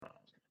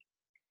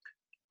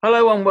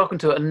Hello and welcome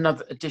to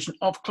another edition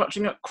of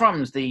Clutching at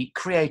Crumbs, the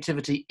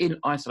Creativity in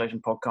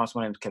Isolation podcast.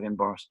 My name is Kevin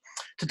Boris.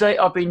 Today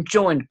I've been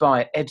joined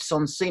by Ed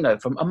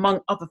Sonsino from, among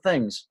other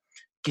things,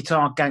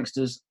 Guitar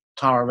Gangsters,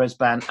 Tara Rez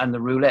Band and the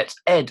Roolettes.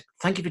 Ed,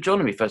 thank you for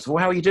joining me, first of all.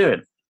 How are you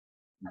doing?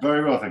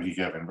 Very well, thank you,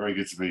 Kevin. Very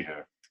good to be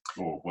here.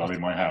 Or, well,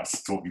 in my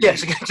house, talking yes,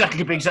 to you.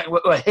 exactly.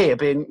 We're here,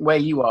 being where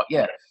you are,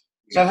 yeah.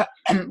 So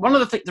one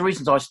of the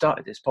reasons I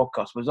started this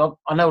podcast was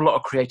I know a lot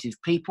of creative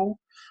people,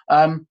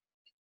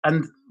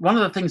 and one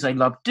of the things they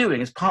love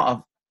doing as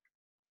part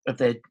of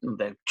their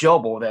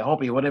job or their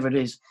hobby or whatever it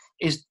is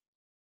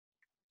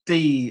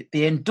the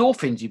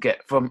endorphins you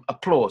get from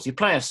applause. You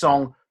play a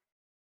song,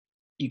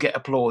 you get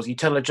applause. You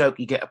tell a joke,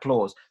 you get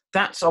applause.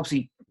 That's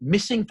obviously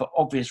missing for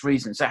obvious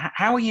reasons. So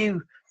how are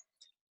you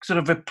sort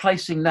of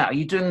replacing that? Are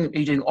you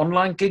doing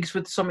online gigs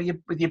with some of your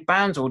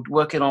bands, or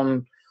working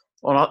on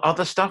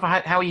other stuff?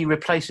 How are you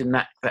replacing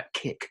that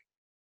kick?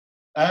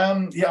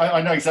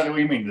 I know exactly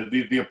what you mean.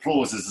 The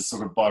applause is a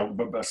sort of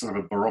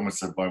a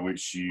barometer by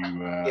which you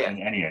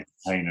any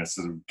entertainer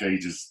sort of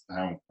gauges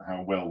how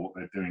well what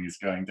they're doing is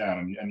going down,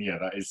 and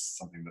that is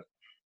something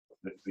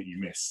that you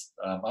miss.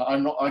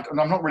 I'm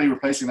not really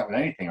replacing that with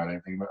anything, I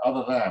don't think, but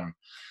other than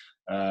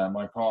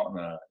my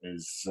partner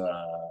is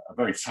a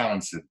very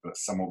talented but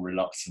somewhat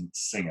reluctant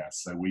singer,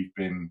 so we've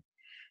been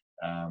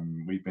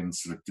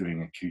sort of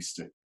doing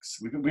acoustics.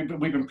 We've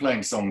been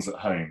playing songs at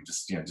home,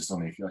 just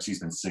on the. She's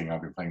been singing,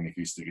 I've been playing the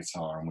acoustic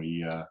guitar, and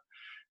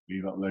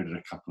we've uploaded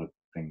a couple of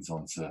things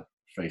onto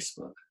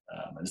Facebook.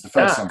 And it's the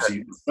first time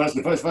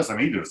the first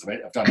time either of us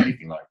have done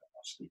anything like that,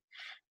 actually,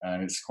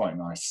 and it's quite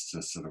nice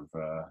to sort of.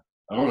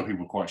 A lot of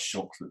people were quite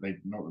shocked that a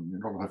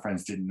lot of her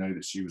friends didn't know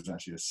that she was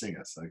actually a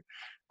singer. So,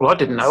 well, I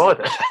didn't know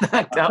either.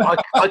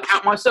 I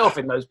count myself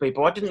in those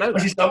people. I didn't know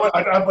that.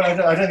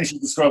 I don't think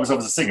she'd describe herself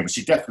as a singer, but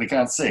she definitely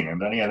can sing.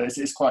 And then,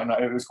 it's quite.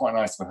 It was quite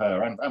nice for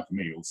her and for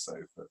me also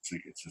to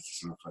get to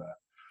sort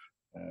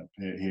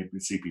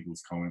of see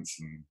people's comments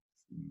and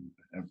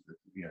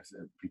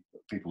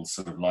people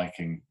sort of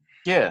liking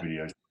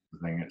videos. I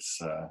think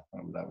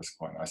that was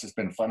quite nice. It's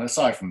been fun.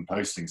 Aside from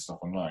posting stuff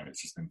online,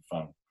 it's just been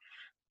fun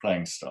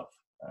playing stuff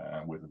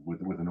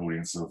with an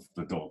audience of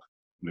the dog,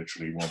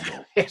 literally one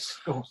dog. Yes,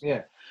 of course,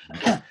 yeah.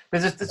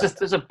 There's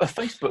a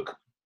Facebook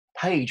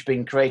page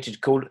being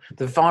created called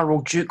the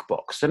Viral Jukebox.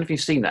 I don't know if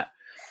you've seen that,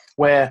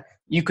 where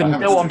you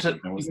can go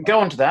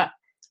onto that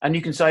and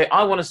you can say,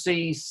 I want to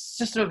see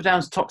System of a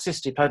Down's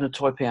Toxicity played on a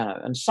toy piano,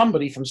 and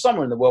somebody from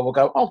somewhere in the world will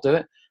go, I'll do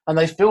it, and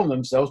they film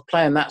themselves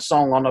playing that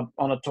song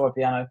on a toy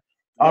piano.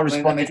 I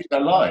respond. They do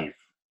that live.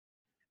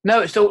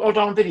 No, it's all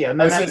done on video.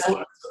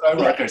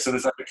 Okay, so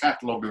there's like a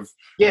catalogue of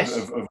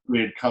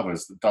weird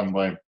covers done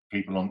by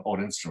people on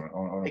odd instrument.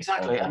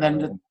 Exactly, and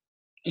then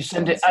you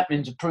send it,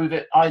 admin to approve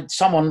it.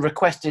 Someone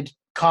requested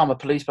Karma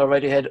Police by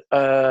Radiohead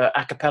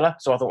a cappella,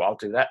 so I thought I'll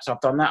do that. So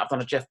I've done that. I've done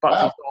a Jeff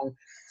Buckley song,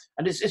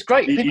 and it's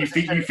great. You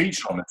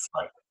feature on it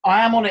tonight? I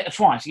am on it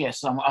twice,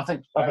 yes. I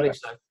believe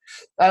so.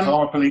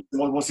 Karma Police,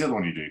 what's the other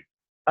one you do?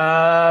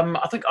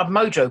 I think I've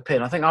Mojo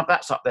Pin. I think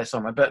that's up there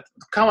somewhere, but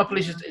Karma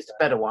Police is the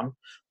better one.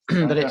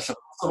 But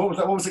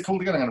what was it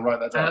called again? I'm going to write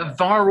that down.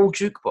 Viral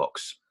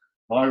Jukebox.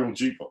 Viral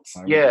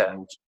Jukebox. Yeah.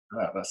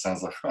 That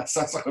sounds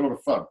like a lot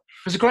of fun.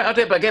 It's a great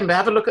idea, but again,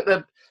 have a look at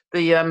the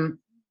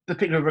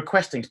people who are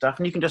requesting stuff,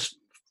 and you can just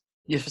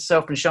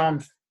yourself and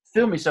Sean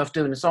film yourself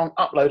doing the song,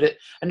 upload it,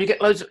 and you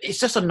get loads of. It's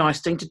just a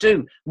nice thing to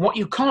do. What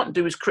you can't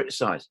do is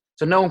criticise.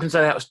 So no one can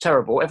say that was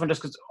terrible. Everyone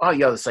just goes,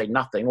 you either say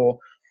nothing, or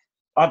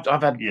I've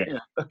had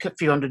a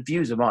few hundred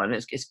views of mine.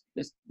 And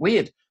it's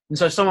weird. And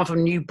so someone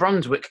from New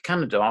Brunswick,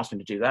 Canada, asked me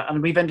to do that,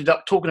 and we've ended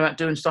up talking about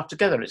doing stuff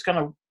together. It's a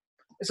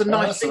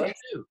nice thing to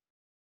do.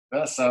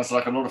 That sounds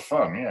like a lot of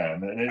fun, yeah.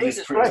 And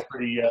it's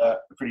pretty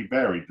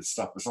varied, the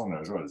stuff that's on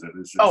there as well, is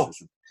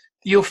it?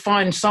 You'll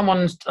find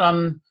someone's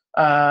done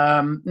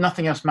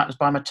Nothing Else Matters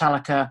by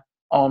Metallica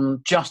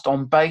on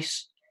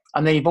bass,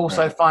 and then you've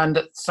also find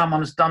that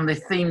someone has done the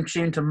theme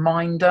tune to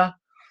Minder.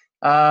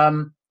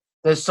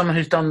 There's someone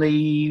who's done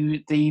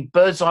the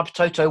Bird's Eye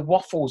Potato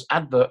Waffles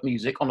advert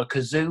music on a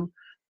kazoo.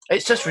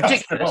 It's just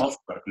ridiculous,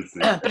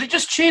 but it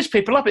just cheers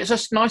people up. It's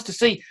just nice to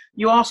see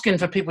you asking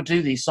for people to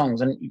do these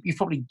songs, and you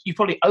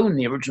probably own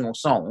the original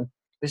song.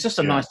 It's just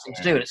a nice thing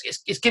to do, and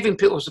it's giving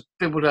people a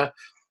bit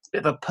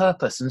of a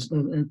purpose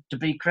and to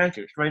be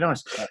creative. It's very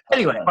nice.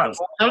 Anyway, let's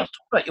talk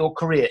about your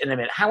career in a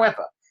minute.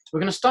 However, we're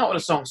going to start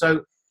with a song.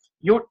 So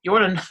you're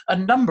in a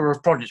number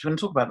of projects. We're going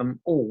to talk about them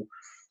all,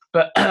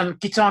 but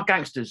Guitar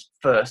Gangsters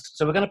first.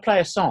 So we're going to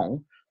play a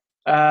song.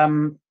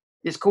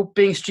 It's called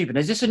Being Stupid.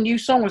 Is this a new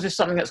song, or is this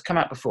something that's come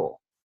out before?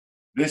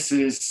 This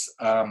is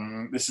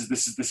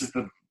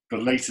the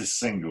latest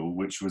single,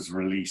 which was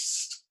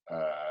released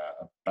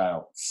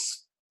about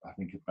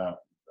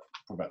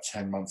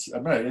 10 months.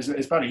 No, it's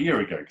about a year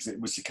ago, because it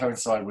was to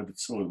coincide with the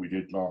tour that we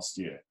did last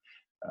year,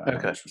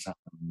 which was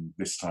happening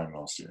this time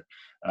last year.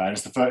 And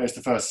it's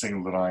the first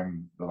single that I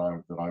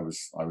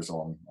was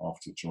on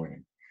after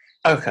joining.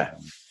 Okay.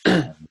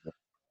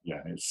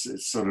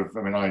 It's sort of.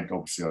 I mean, I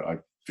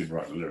didn't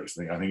write the lyrics.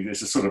 I think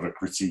it's a sort of a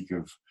critique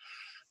of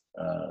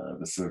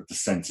the sort of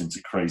descent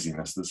into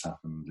craziness that's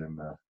happened in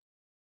the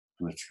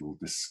political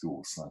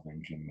discourse, I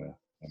think, in the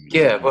I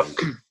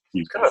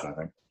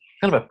think.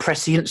 Kind of a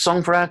prescient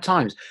song for our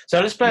times. So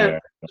let's play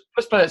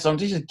that song.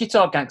 This is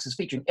Guitar Gangsters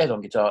featuring Ed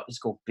on guitar. It's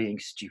called Being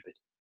Stupid.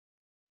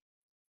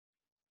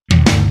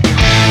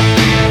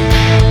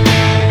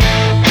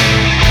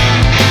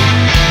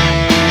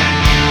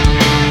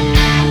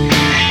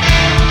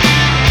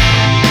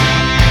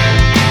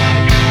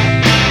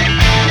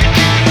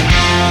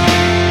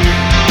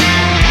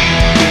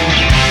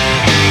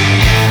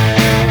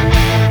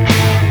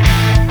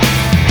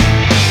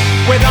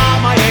 With all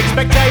my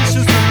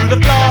expectations through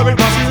the floor, it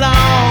wasn't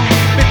long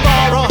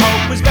before all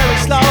hope was very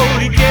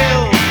slowly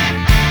killed.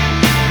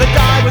 The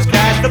die was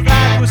cast, the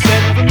path was set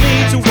for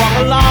me to walk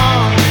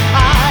along.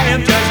 I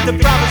am just a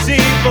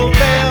prophecy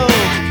fulfilled.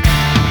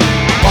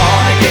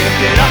 Born and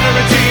gifted,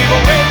 underachiever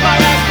with my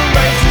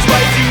aspirations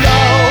way too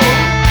low.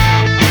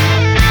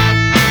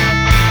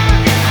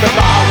 The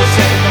bar was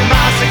set for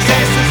my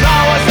success as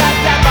low as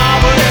that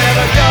bar would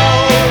ever go.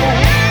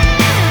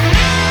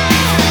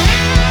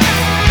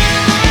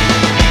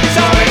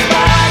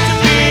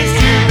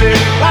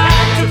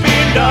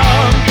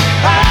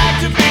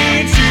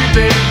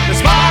 The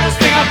smartest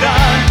thing I've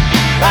done.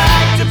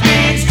 Back to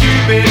being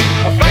stupid,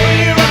 a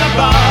failure and a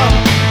bum.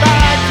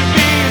 Back to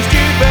being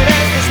stupid,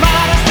 it's the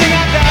smartest thing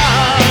I've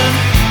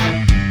done.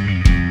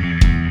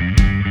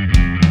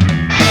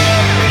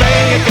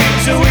 Playing a game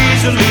so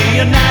easily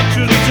and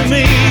naturally to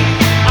me,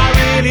 I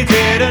really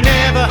didn't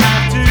ever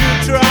have to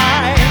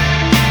try.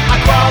 I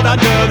crawled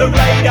under the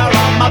radar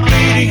on my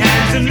bleeding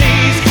hands and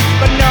knees,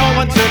 but no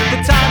one took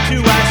the time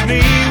to ask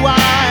me why.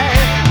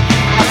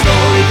 I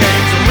slowly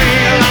came to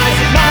realize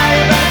that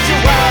my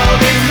eventual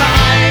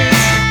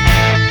demise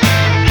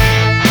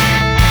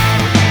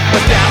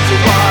was down to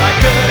what I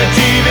could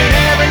achieve in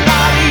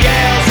everybody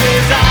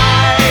else's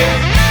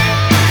eyes.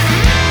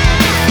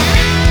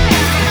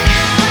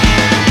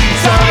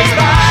 So it's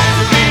back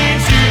to being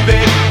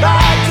stupid,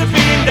 back to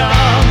being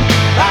dumb,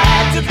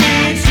 back to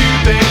being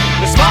stupid,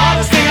 the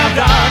smartest thing I've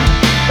done.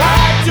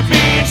 Back to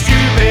being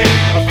stupid,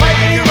 a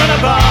failure and a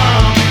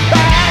bum.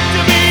 Back to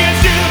being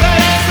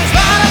stupid, it's the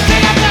smartest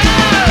thing I've done.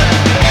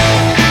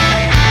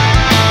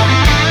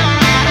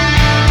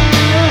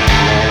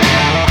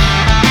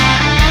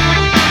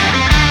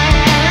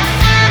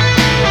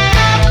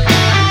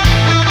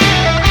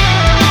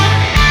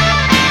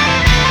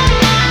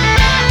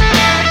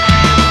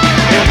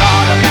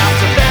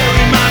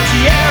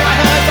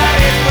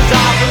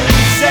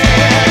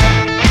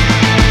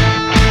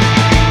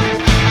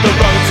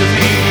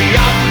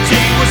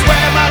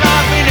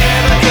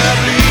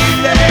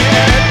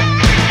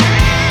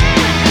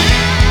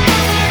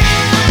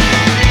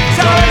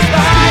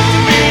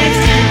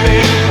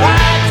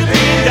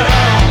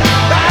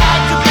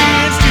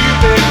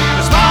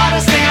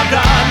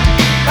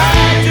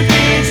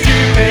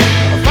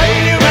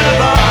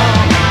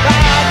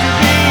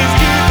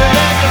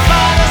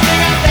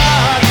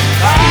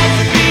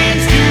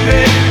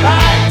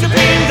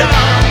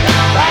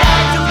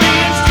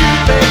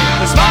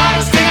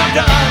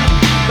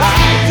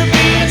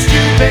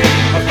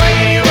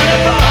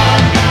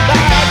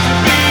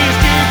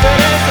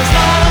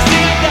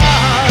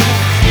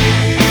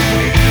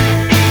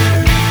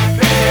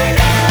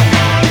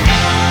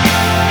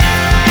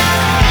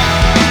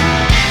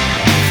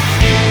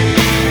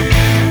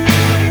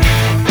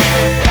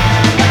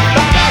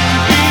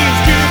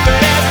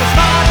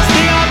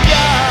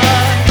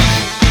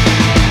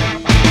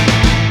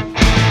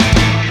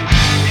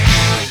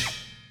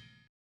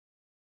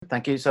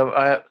 Thank you.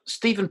 So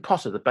Stephen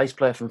Potter, the bass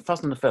player from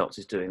Fuzz and the Felts,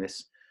 is doing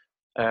this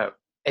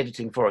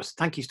editing for us.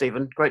 Thank you,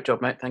 Stephen. Great job,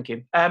 mate. Thank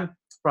you. Right,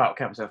 I'll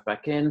count myself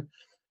back in.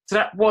 So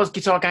that was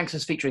Guitar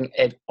Gangsters featuring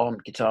Ed on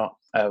guitar,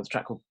 with a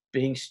track called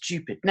Being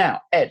Stupid.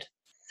 Now, Ed,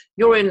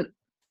 are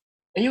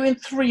you in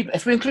three,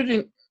 if we're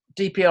including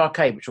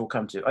DPRK, which we'll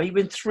come to, are you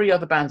in three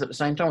other bands at the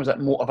same time, or is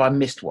that more, have I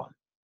missed one?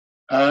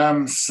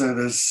 So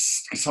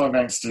there's Guitar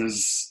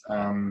Gangsters,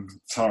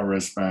 Tara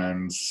Rez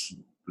Band,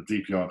 the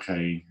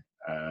DPRK.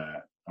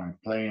 I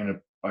play in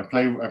a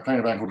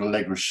band called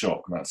Allegra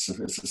Shock. It's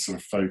a sort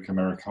of folk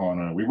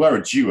Americana. We were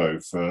a duo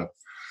we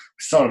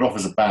started off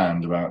as a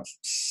band about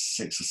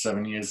 6 or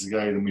 7 years ago.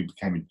 Then we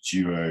became a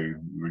duo.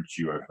 We were a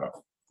duo for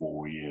about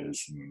 4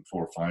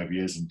 or 5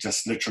 years, and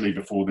just literally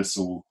before the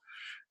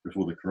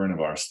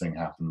coronavirus thing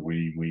happened,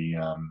 we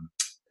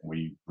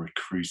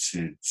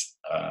recruited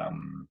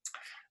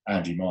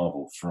Andy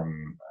Marvel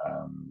from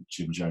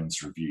Jim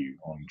Jones Review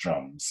on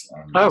drums.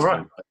 Oh,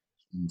 right.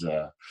 And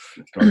a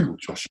guy called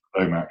Josh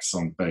Lomax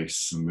on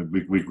bass, and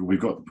we literally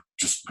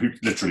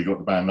got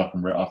the band up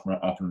and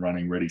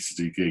running, ready to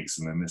do gigs,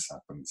 and then this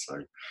happened.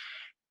 So,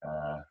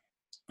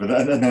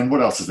 and then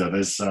what else is there?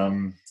 There's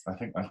I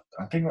think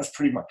that's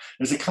pretty much.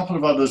 There's a couple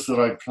of others that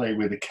I play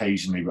with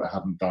occasionally, but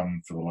haven't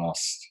done for the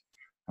last.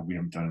 We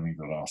haven't done anything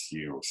for the last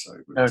year or so.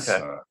 But okay.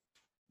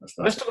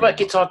 Let's talk about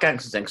Guitar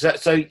Gangsters then.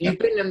 So you've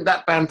been in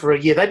that band for a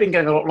year. They've been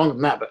going a lot longer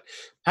than that. But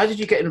how did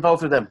you get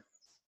involved with them?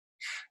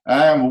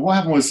 What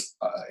happened was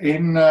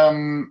in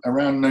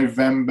around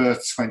November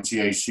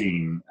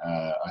 2018,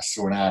 I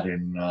saw an ad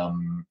in,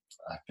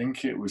 I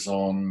think it was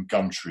on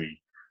Gumtree,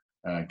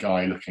 a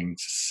guy looking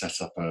to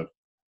set up a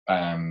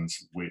band,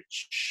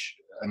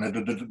 and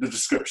the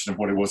description of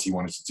what it was he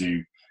wanted to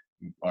do,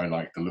 I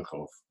liked the look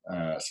of.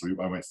 So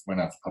I went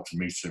out to the pub to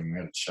meet him, we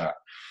had a chat.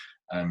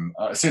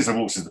 As soon as I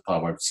walked into the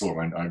pub, I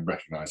saw him, I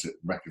recognised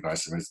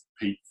him as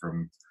Pete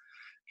from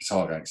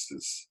Guitar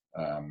Gangsters.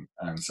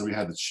 And so we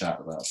had the chat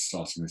about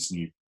starting this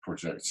new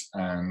project.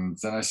 And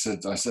then I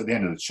said at the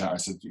end of the chat, I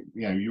said,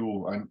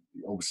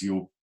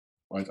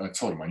 I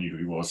told him I knew who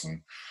he was,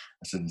 and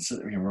I said,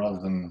 rather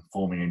than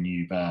forming a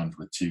new band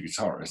with two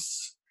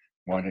guitarists,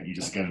 why don't you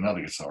just get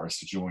another guitarist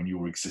to join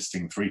your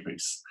existing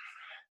three-piece?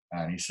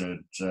 And he said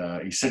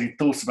he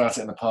thought about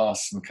it in the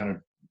past and kind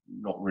of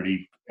not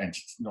really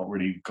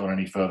gone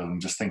any further than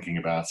just thinking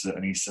about it.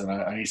 And he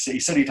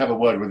said he'd have a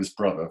word with his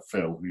brother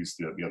Phil, who's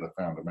the other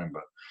founder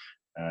member,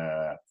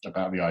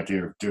 about the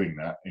idea of doing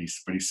that.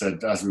 But he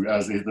said, I think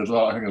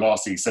the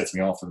last thing he said to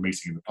me after the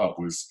meeting in the pub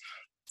was,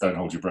 "Don't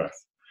hold your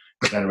breath."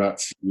 Then about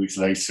 2 weeks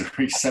later,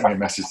 he sent me a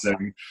message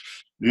saying,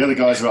 "The other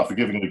guys are up for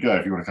giving it a go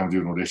if you want to come do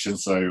an audition."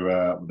 So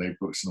they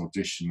booked an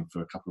audition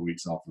for a couple of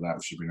weeks after that,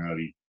 which had been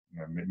early,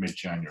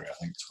 mid-January, I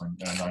think,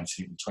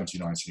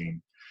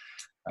 2019.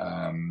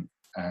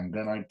 And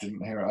then I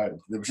didn't hear it.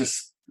 There was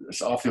just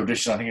after the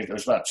audition, I think it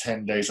was about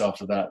 10 days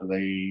after that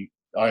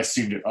I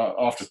assumed it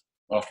after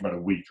about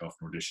a week after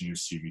the audition, you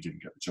assume you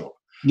didn't get the job.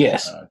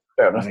 Yes,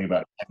 fair enough. I think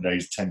about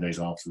 10 days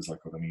afterwards, I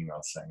got an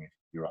email saying, "If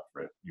you're up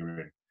for it, you're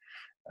in."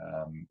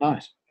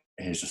 Nice.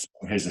 Here's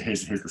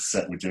the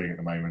set we're doing at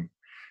the moment.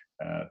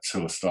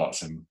 Tour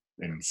starts in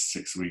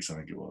 6 weeks, I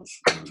think it was.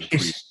 It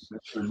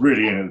was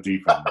really in at the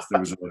deep end. There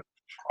was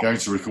going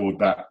to record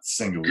that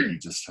single that you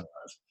just heard.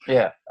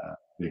 Yeah.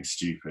 Being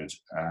stupid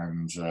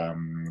and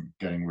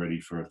getting ready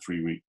for a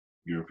 3-week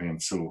European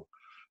tour.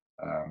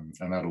 And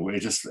that all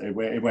it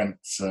went.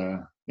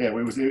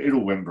 It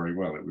all went very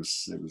well. It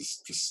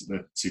was just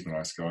they're super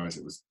nice guys.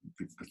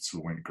 The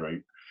tour went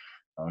great.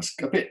 I was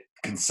a bit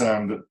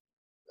concerned that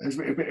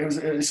it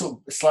was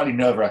sort of slightly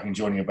nerve-wracking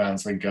joining a band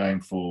that's been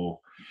going for,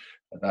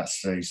 at that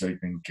stage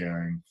they've been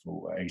going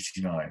for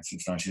 89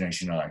 since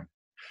 1989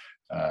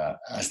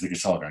 as the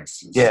Guitar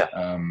Gangsters. Yeah.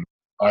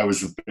 I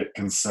was a bit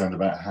concerned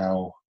about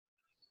how.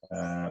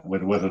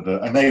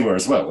 And they were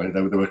as well.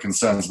 There were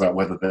concerns about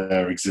whether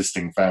their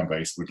existing fan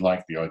base would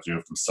like the idea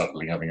of them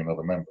suddenly having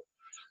another member,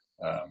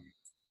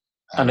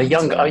 and a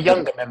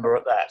younger member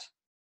at that.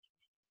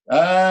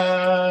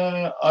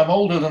 I'm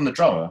older than the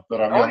drummer, but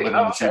I'm younger than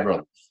the two okay.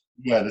 brothers.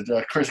 Yeah,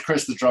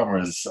 Chris, the drummer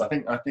is. I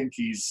think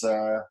he's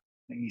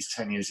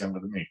 10 years younger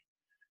than me.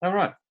 All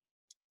right.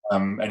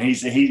 And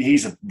he's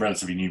a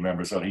relatively new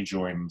member as well. He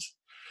joined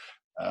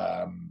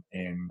I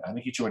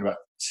think he joined about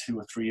 2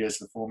 or 3 years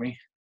before me.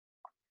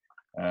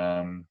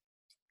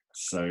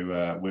 So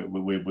we're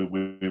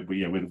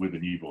the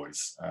new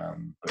boys,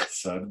 but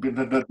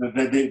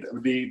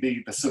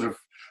the sort of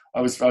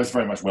I was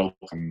very much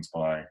welcomed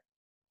by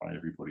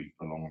everybody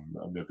along.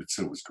 The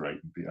tour was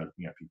great, and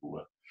people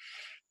were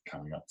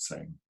coming up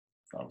saying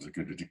I was a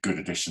good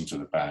addition to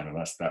the band, and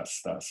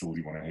that's all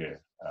you want to hear.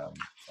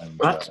 It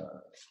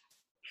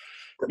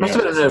must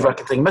have been a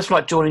nerve-wracking thing. It must be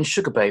like joining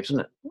Sugar Babes,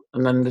 isn't it?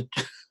 And then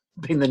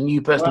being the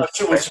new person.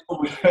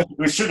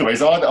 With Sugar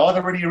Babes, are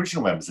there any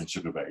original members in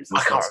Sugar Babes?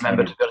 I can't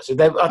remember, to be honest.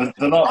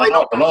 The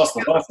last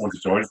one to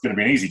join, it's going to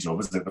be an easy job,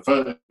 isn't it?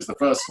 The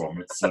first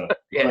one. It's the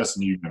first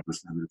new member is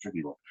going to be a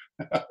tricky one.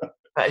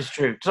 That is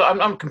true. So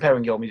I'm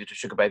comparing your music to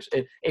Sugar Babes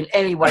in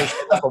any way.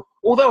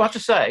 Although I have to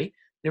say,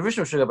 the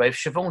original Sugar Babes,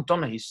 Siobhan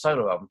Donaghy's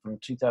solo album from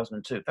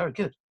 2002, very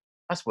good.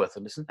 That's worth a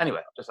listen.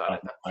 Anyway, just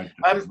like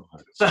that.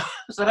 So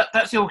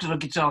that's the sort of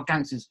Guitar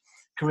Gangsters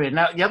career.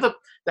 Now,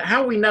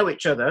 how we know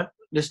each other,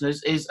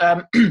 listeners, is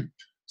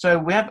so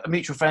we have a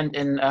mutual friend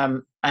in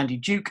Andy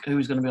Duke,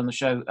 who's going to be on the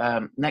show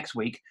next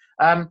week.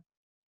 One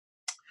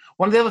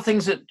of the other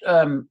things that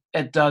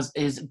Ed does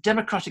is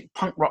democratic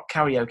punk rock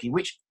karaoke,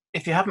 which,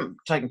 if you haven't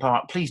taken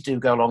part, please do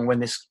go along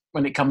when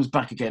it comes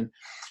back again.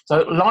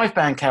 So live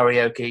band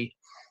karaoke,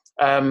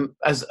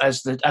 as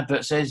the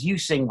advert says, you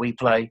sing, we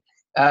play.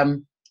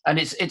 And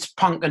it's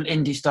punk and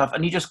indie stuff,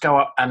 and you just go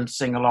up and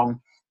sing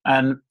along.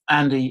 And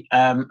Andy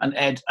and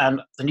Ed and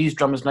the new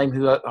drummer's name,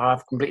 who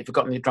I've completely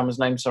forgotten the drummer's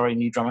name. Sorry,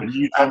 new drummer. The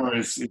new drummer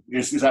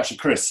is actually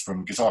Chris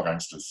from Guitar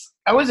Gangsters.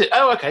 Oh, is it?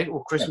 Oh, okay.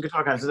 Well, Chris from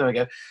Guitar Gangsters. There we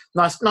go.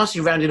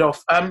 Nicely rounded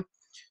off.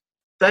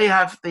 They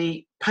have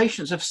the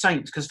patience of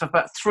saints, because for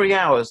about 3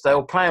 hours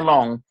they'll play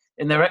along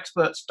in their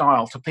expert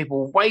style to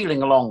people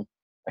wailing along.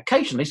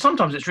 Occasionally,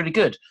 sometimes it's really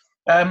good.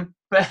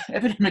 But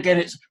every now and again,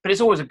 it's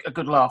always a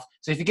good laugh.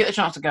 So if you get the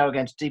chance to go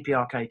again to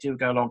DPRK, do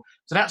go along.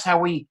 So that's how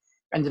we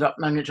ended up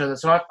knowing each other.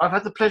 So I've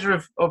had the pleasure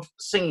of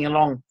singing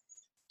along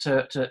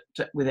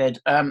with Ed,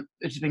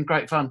 which has been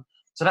great fun.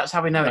 So that's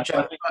how we know each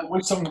other.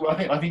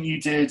 I think you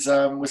did.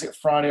 Was it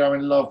Friday I'm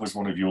in Love was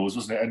one of yours,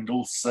 wasn't it? And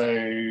also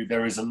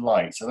There Is a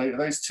Light. So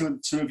those two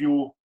of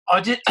your.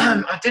 I did.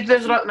 I did.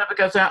 There's a Light That Never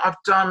Goes Out. I've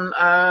done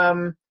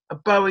a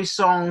Bowie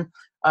song.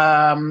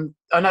 I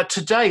know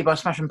Today by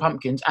Smashing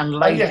Pumpkins and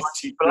Blade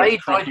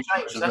by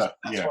James.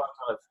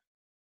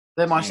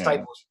 They're my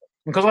staples.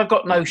 Because I've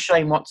got no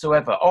shame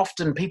whatsoever.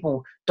 Often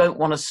people don't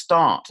want to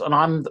start, and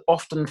I'm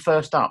often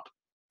first up.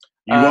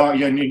 You are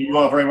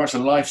very much a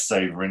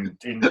lifesaver in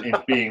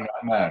being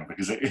that man,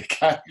 because it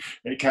can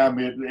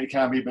be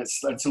a bit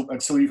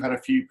until you've had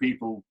a few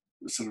people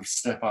sort of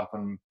step up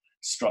and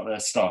strut their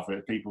stuff.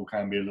 People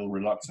can be a little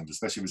reluctant,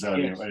 especially if it's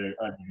early in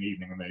the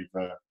evening and they've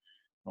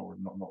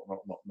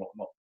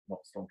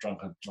not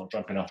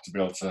drunk enough to be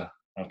able to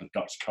have the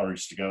Dutch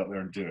courage to go out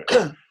there and do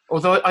it.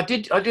 Although I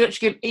did actually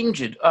get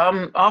injured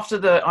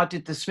after I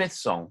did the Smith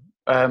song.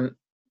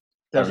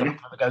 There's a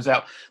that goes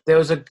out. There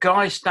was a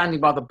guy standing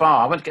by the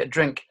bar. I went to get a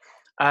drink,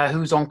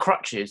 who's on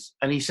crutches,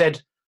 and he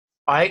said,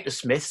 "I hate the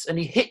Smiths," and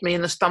he hit me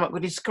in the stomach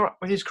with his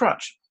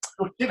crutch.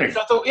 Oh, did he?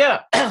 So I thought,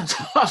 yeah.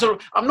 So I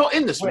thought, I'm not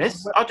in the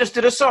Smiths. I just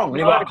did a song. And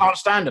he went, "I can't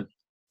stand them."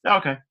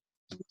 Okay.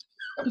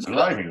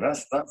 Blimey,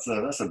 that's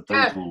a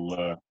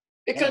brutal.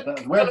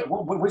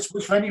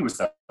 Which venue was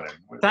that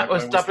in? That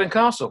was Dublin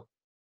Castle.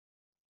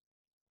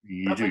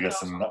 You do get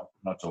some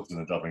nut jobs in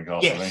the Dublin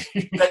Castle. Yes.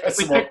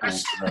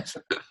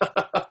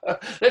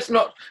 Let's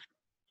not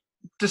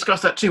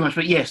discuss that too much,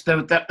 but yes,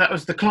 that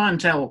was the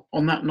clientele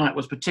on that night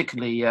was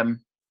particularly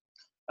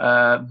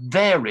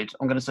varied.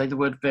 I'm going to say the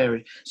word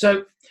varied.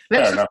 So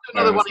let's do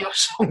another one of your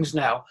songs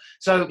now.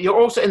 So you're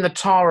also in the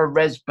Tara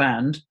Rez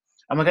Band,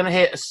 and we're going to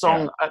hear a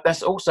song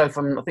that's also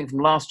from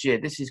last year.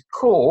 This is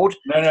called.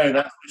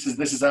 No.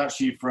 This is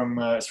actually from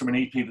it's from an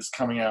EP that's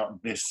coming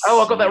out this.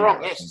 Oh, I got that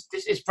wrong. Yes,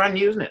 this is brand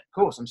new, isn't it? Of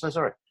course. I'm so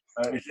sorry.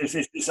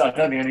 It's I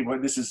don't think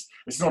anybody.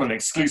 It's not an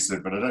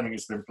exclusive, but I don't think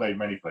it's been played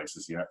many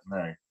places yet.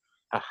 No.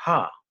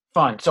 Aha.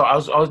 Fine. So I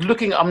was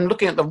looking. I'm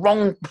looking at the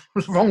wrong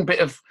bit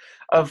of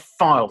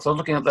file. So I was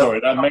looking at the. Sorry,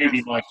 that may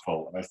be my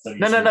fault. No. It's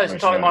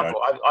entirely my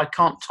fault. I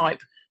can't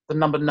type the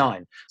number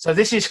 9. So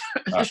this is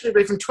this should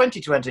be from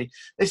 2020.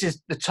 This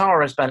is the Tara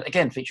Rez Band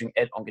again, featuring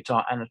Ed on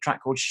guitar and a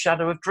track called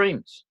 "Shadow of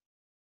Dreams."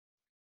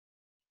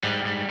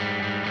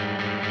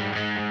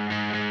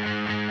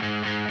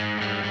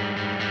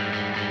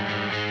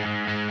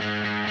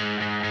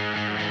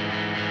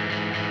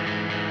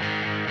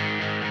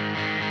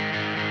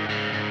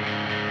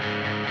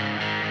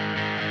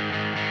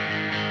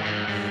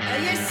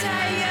 You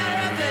say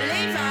you're a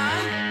believer,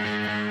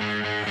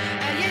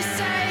 and you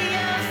say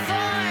you're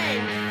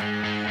fine,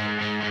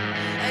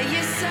 and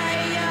you say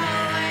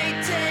you're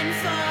waiting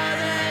for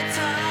the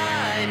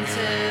time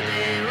to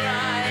be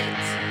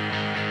right,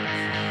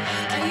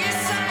 and you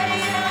say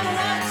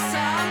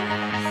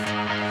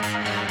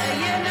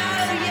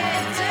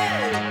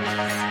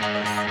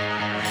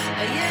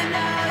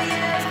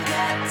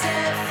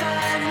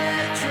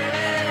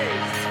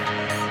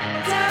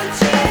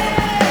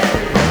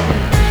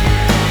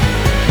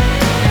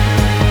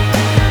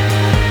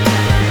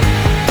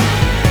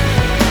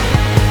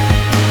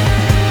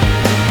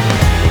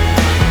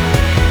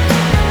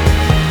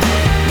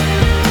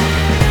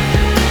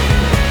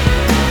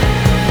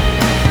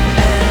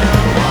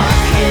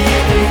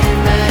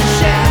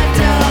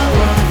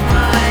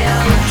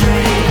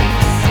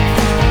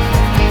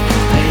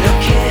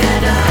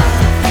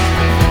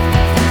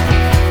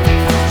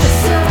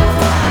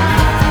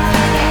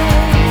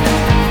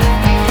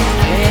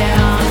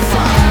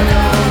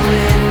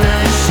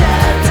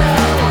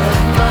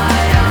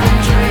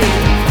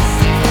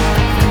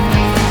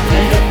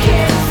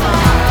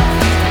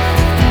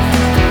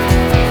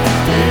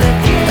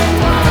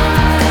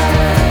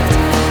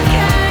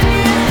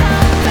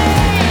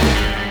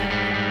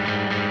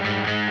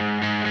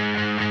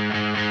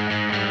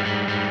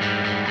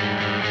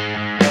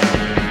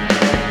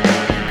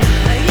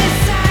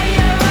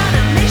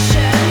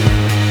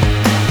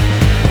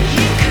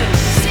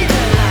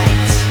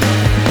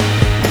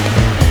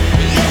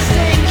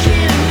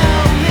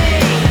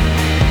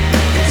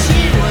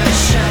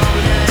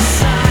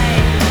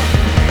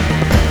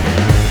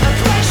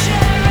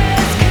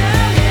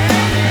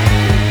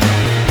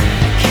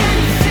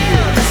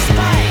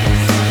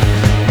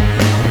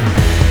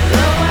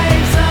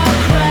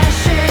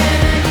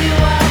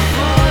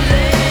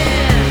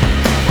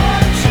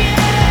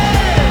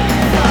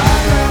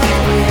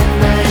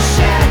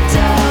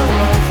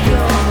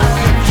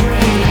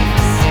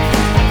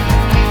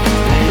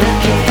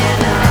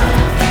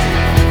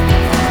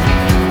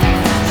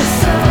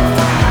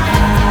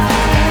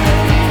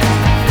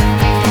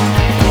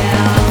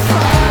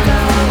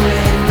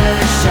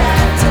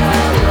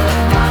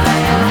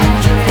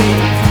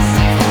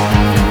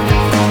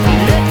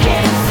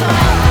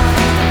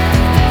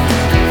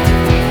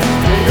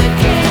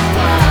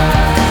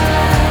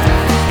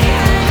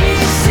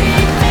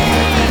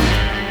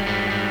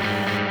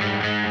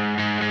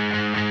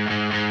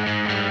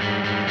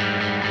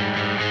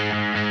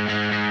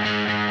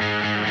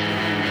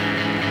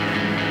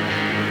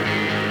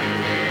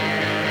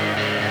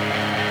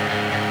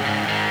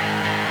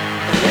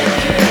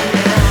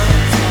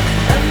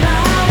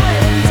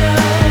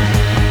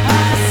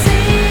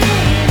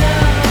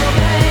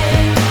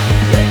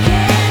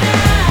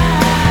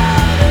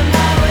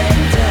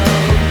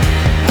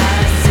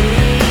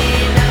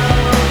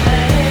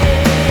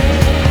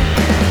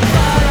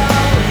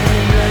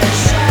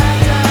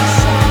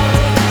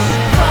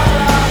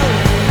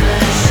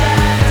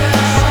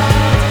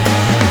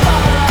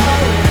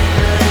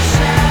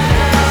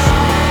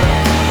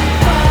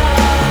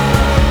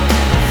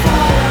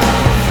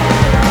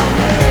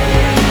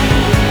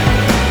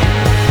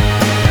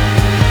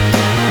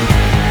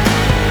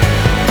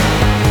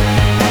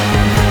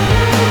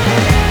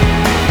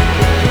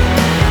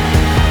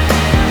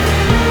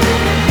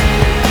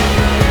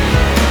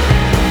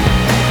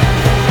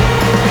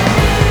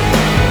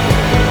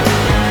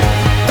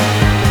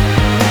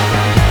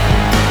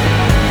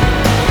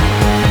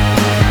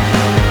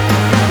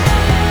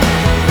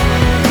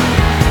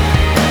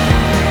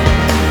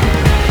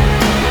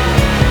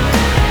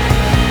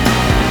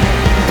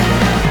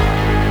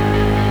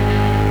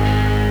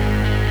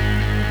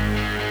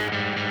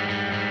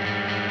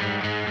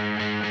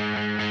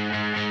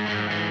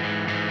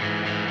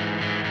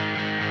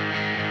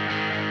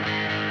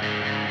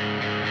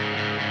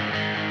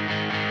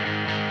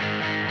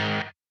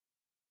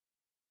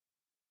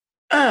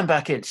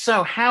Back in.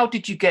 So, how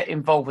did you get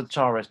involved with the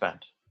Tara Rez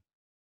Band?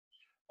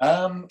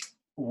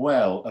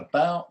 Well,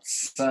 about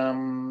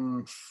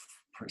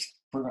probably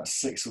about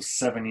 6 or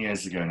 7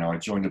 years ago now, I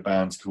joined a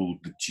band called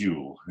The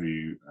Duel,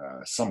 who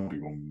some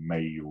people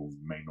may or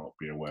may not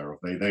be aware of.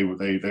 They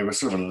were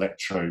sort of an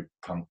electro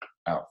punk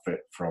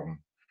outfit from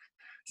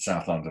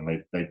South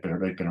London. They'd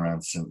been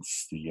around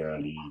since the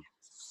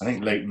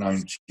late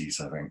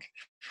 90s, I think.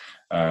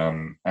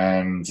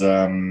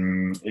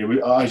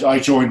 I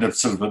joined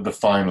the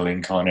final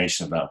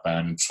incarnation of that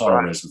band, and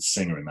Tara Rez was the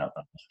singer in that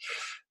band.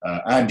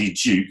 Andy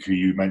Duke, who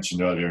you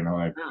mentioned earlier, and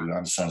I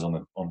understand is on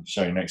the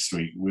show next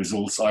week, was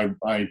also.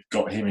 I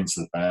got him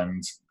into the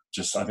band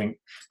just, I think,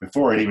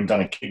 before I'd even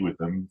done a gig with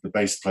them. The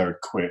bass player had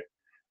quit,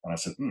 and I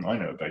said, "I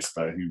know a bass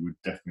player who would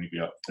definitely be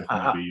able to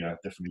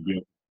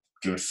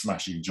do a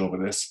smashing job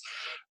of this."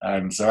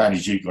 And so Andy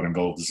Duke got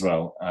involved as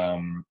well.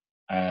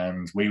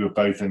 And we were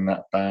both in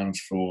that band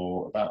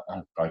for about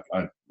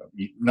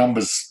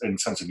numbers in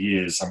terms of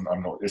years. I'm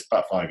not. It's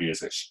about 5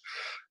 years-ish.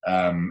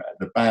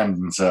 The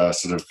band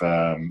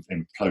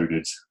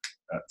imploded.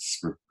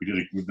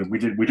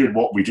 We did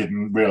what we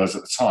didn't realise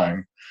at the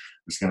time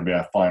was going to be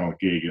our final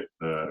gig at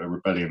the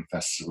Rebellion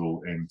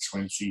Festival in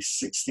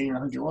 2016,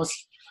 I think it was.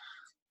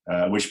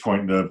 At which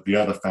point the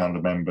other founder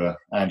member,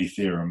 Andy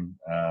Theorem,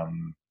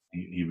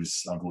 he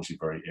was unfortunately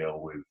very ill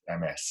with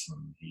MS,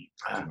 and he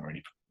didn't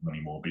really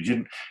anymore, but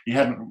we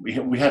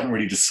hadn't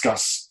really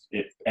discussed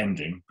it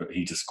ending, but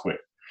he just quit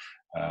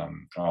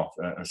it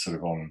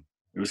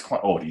was quite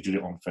odd. He did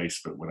it on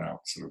Facebook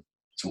without sort of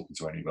talking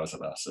to any of us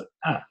about it.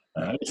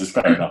 It's just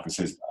fair enough, it's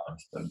his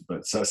band.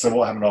 But so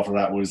what happened after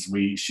that was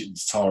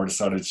Tara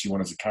decided she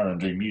wanted to carry on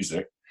doing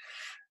music,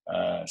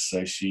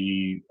 so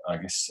she, I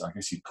guess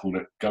you'd call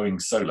it going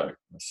solo.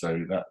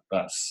 So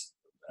that's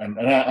and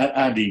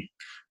Andy,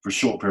 for a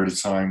short period of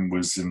time,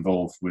 was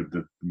involved with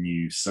the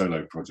new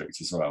solo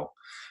project as well.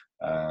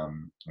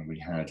 And we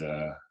had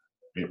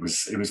it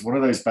was one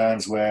of those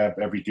bands where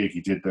every gig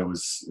he did it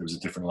was a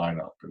different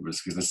lineup. It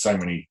was because there's so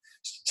many.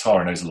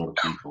 Tara knows a lot of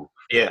people.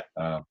 Yeah.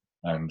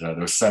 And there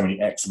were so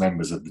many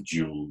ex-members of the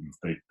Duel.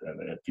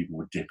 People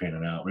would dip in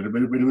and out. But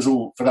it was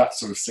all for that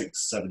sort of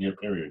 6-7 year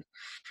period.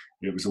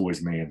 It was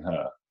always me and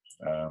her,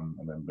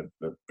 and then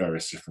the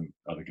various different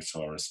other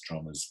guitarists,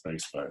 drummers,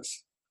 bass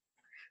players.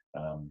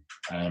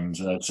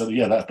 That's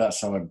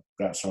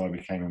how I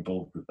became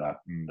involved with that,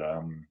 and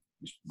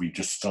we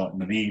just started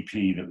the EP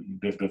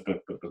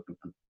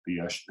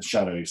the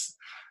Shadows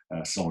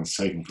song is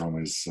taken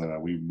from is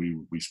we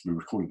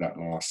recorded that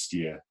last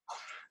year,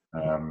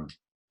 and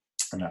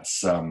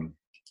that's I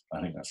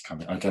think that's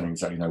coming. I don't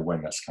exactly know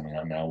when that's coming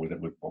out now with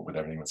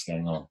everything that's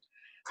going on.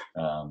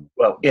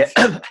 Well, yeah,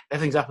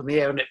 everything's up in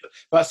the air, isn't it?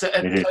 But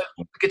the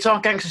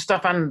Guitar Gangster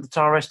stuff and the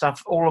Tara Rez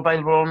stuff all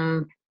available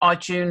on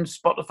iTunes,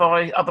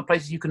 Spotify, other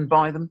places you can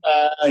buy them.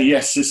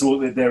 Yes, it's all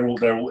on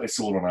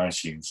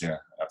iTunes. Yeah,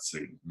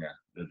 absolutely. Yeah,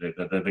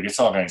 the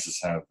Guitar Gangsters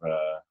have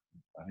I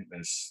think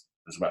there's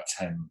about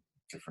 10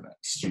 different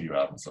studio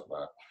albums up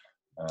there,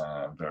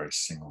 various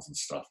singles and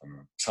stuff.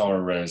 And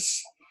Tara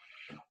Rez,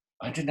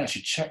 I didn't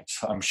actually check.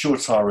 I'm sure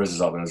Tara Rez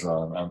is up there as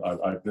well.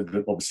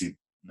 Obviously.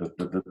 The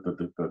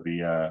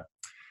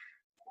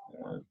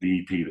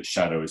EP that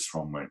Shadow is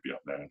from won't be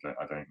up there. I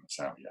don't think it's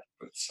out yet,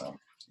 but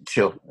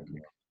sure.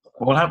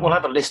 We'll have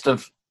a list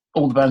of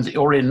all the bands that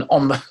you're in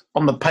on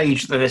the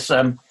page that this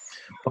the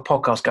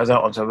podcast goes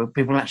out on, so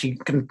people actually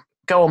can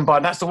go and buy.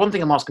 That's the one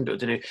thing I'm asking people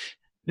to do.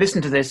 Listen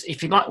to this.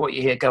 If you like what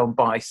you hear, go and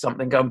buy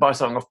something. Go and buy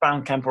something off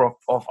Bandcamp or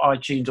off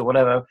iTunes or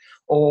whatever.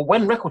 Or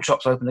when record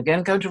shops open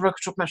again, go to a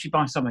record shop and actually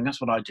buy something. That's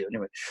what I do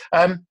anyway.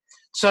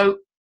 So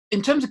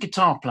in terms of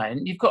guitar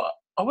playing, you've got.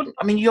 You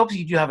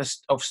obviously do have a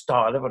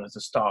style. Everyone has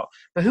a style.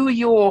 But who are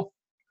your,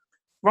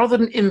 rather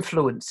than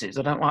influences?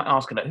 I don't like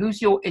asking that.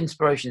 Who's your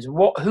inspirations?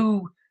 What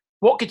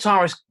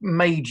guitarist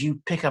made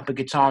you pick up a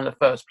guitar in the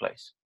first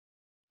place?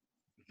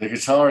 The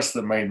guitarist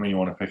that made me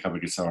want to pick up a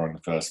guitar in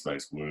the first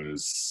place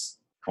was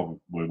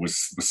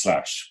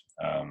Slash.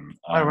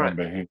 I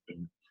remember him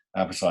in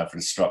Appetite for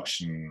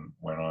Destruction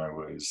when I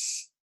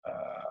was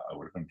I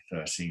would have been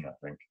 13, I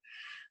think,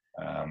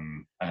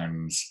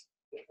 and.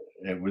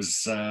 It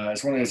was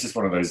it's one of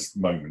those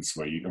moments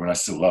where I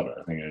still love it.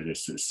 I think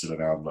it's still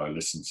an album that I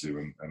listen to,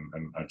 and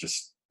I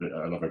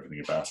love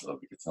everything about it. I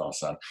love the guitar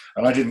sound,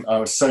 and I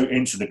was so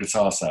into the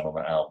guitar sound on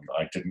that album that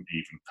I didn't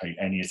even pay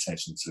any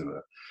attention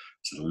to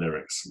the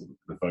lyrics,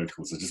 the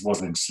vocals. I just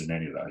wasn't interested in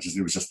any of that.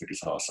 It was just the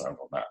guitar sound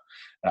on that.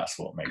 That's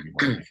what made me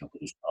want to pick up a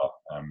guitar.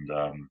 And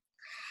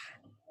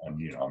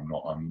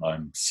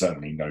I'm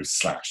certainly no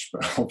Slash,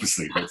 but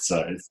obviously his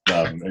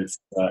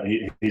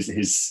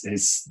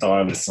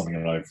style is something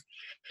that I've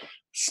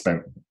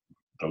spent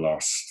the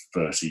last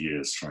 30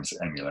 years trying to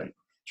emulate.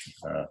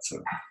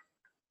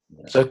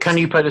 So can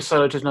you play the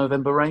solo to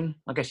November Rain?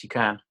 I guess you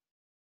can.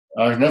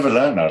 I've never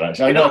learned that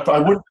actually. I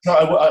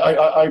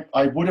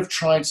would have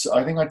tried.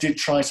 I think I did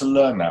try to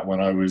learn that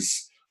when I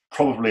was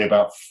probably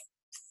about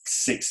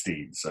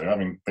 16. So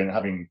having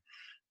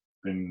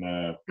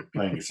been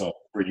playing guitar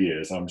for 3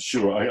 years, I'm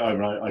sure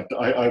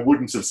I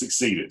wouldn't have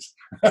succeeded,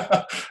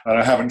 and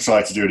I haven't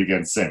tried to do it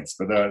again since.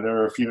 But there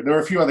are a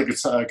few other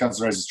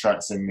Guns N' Roses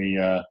tracks in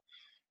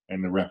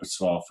the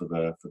repertoire for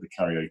the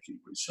karaoke,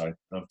 which I've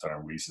done a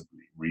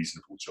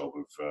reasonable job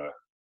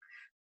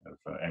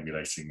of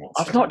emulating.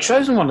 I've not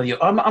chosen one of you.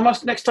 I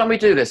must, next time we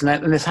do this,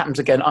 and this happens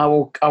again, I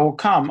will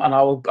come and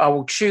I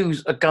will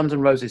choose a Guns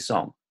N' Roses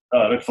song.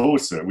 I look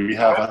forward to it.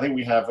 I think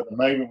we have at the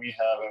moment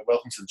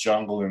Welcome to the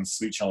Jungle and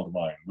Sweet Child of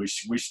Mine,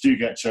 which do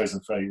get chosen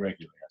fairly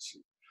regularly,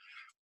 actually.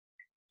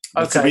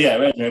 Okay. But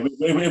yeah,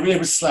 it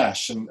was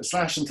Slash and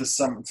to a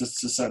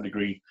certain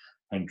degree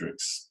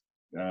Hendrix,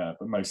 but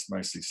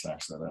mostly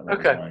Slash.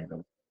 Okay.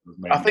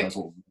 I think that's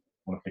what I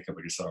want to pick up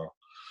a guitar.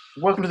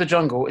 Welcome to the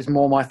Jungle is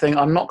more my thing.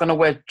 I'm not going to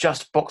wear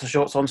just boxer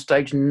shorts on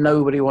stage.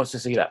 Nobody wants to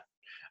see that.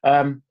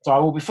 So I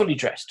will be fully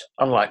dressed,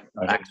 unlike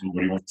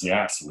nobody wants to see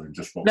Axel in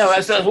just boxer. No,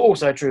 that's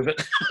also true,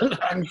 but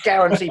I'm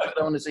guaranteed put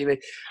that on the CV.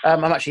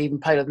 I'm actually even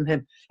paler than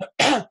him.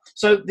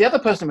 So the other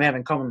person we have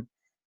in common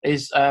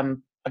is,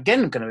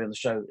 again, going to be on the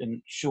show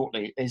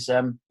shortly, is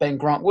Ben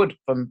Grant Wood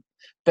from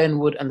Ben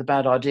Wood and the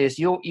Bad Ideas.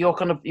 You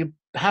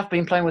have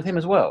been playing with him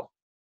as well.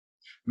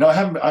 No, I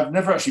haven't. I've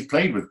never actually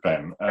played with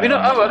Ben.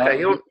 Okay.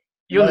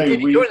 You're in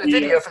the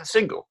video for the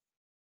single.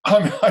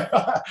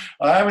 I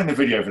am in the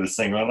video for the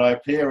single, and I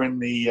appear in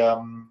the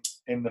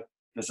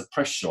there's a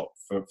press shot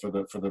for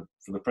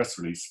the press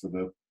release for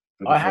the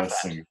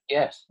first single.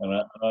 Yes, and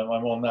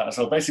I'm on that.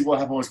 So basically, what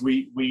happened was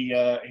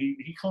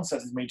he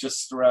contacted me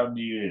just around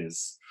New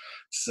Year's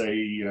to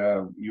say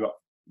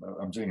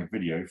I'm doing a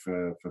video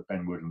for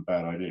Ben Wood and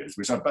Bad Ideas,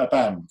 which is a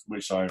band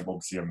which I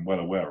obviously am well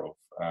aware of,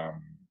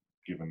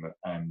 given that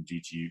Andy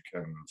Duke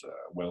and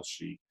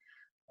Welshie,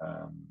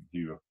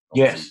 who are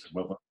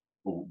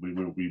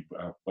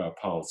our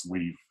paths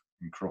weave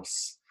and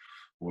cross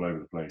all over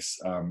the place.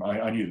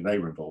 I knew that they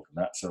were involved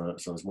in that, so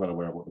I was well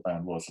aware of what the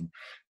band was.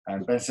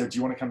 And Ben said, "Do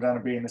you want to come down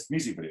and be in this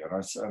music video?" And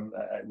I said,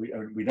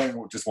 "We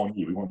don't just want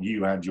you. We want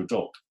you and your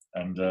dog."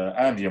 And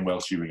Andy and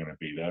Welshie were going to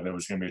be there. There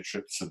was going to be a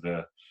trip to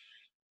the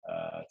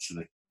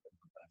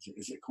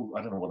is it called?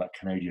 I don't know what that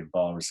Canadian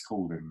bar is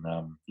called in.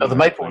 The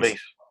Maple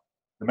Leaf.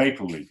 The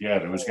Maple Leaf. Yeah,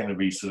 there was going to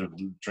be sort of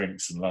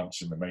drinks and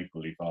lunch in the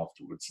Maple Leaf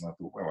afterwards. And I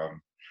thought, well,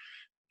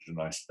 it's a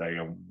nice day.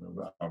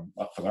 I'm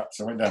up for that.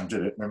 So I went down and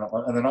did it. And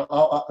then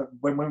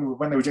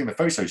when they were doing the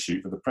photo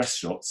shoot for the press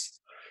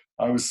shots,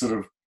 I was sort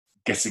of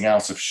getting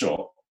out of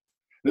shot.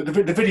 The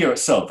video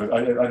itself, I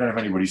don't know if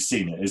anybody's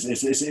seen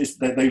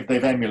it.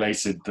 They've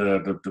emulated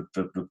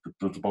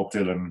the Bob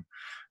Dylan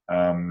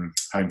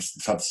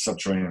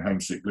Subterranean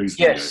Homesick Blues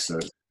video. So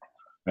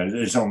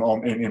it's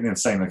in the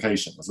same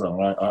location as well.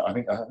 And I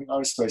think I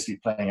was supposed to be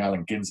playing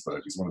Allen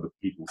Ginsberg, who's one of the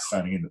people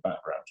standing in the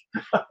background.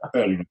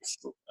 Fairly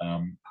noticeable.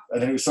 And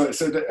then it was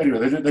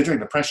anyway, they're doing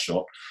the press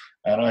shot,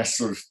 and I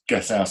sort of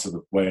get out of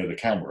the way of the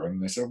camera,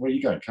 and they said, "Where are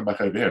you going? Come back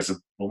over here." I said,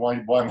 "Well, why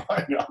am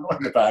I? I'm not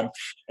in the band."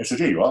 They said,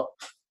 "Here you are."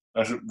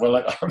 I said, "Well,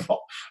 I'm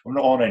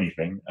not on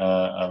anything."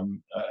 I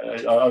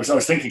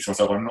was thinking to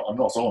myself, "I'm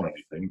not on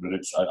anything," but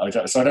I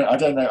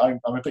don't know.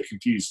 I'm a bit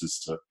confused as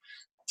to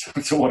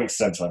what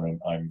extent my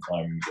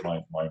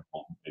involvement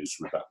is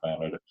with that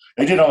band.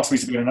 They did ask me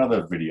to be in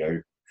another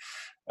video.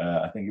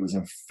 I think it was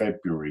in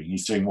February.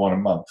 He's doing one a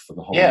month for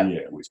the whole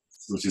year,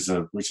 which is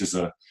a.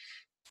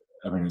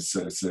 I mean, it's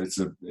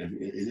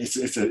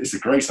a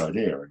great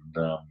idea,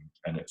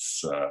 and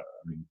it's.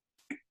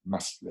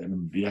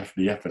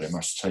 The effort it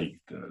must take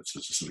to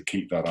sort of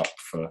keep that up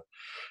for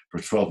a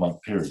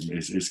 12-month period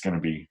is going to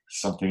be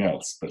something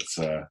else. But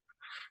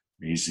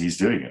he's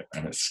doing it,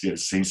 and it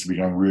seems to be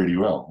going really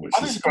well. Which I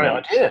think it's a great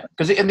idea,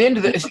 because in the end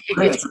of it's a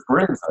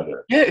brilliant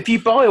idea. Yeah, if you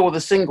buy all the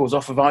singles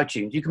off of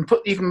iTunes, you can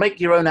make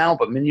your own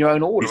album in your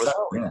own order.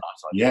 Exactly, as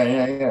well.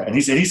 Yeah. And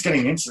he's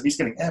getting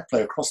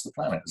airplay across the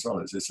planet as well.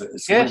 It's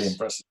really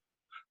impressive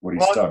what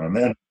he's done. And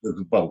then,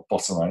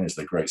 bottom line is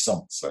they're great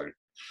songs. So.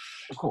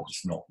 Of course,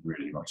 it's not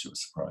really much of a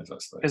surprise, I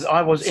suppose. Because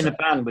I was in a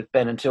band with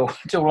Ben until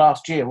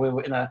last year. We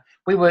were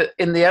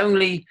in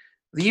the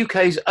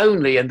UK's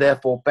only and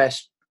therefore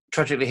best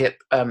Tragically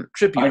Hip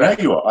tribute. I know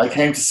you are. I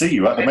came to see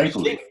you at the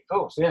Maple Leaf. Of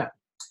course, yeah.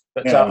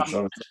 But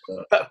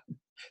that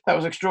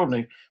was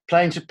extraordinary.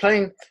 Playing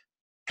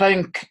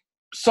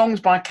songs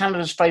by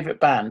Canada's favourite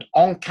band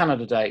on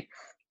Canada Day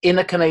in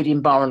a Canadian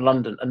bar in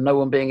London, and no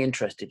one being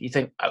interested. You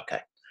think,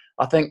 okay.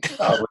 I think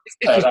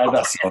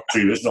that's not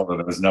true. It's not that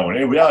there was no one.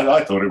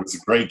 I thought it was a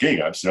great gig.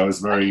 Actually, I was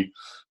very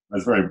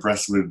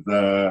impressed with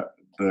the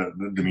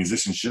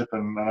musicianship,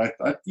 and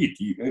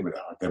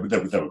there were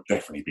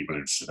definitely people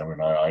interested. I mean,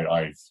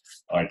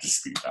 I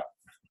dispute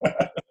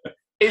that.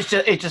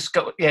 it just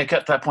got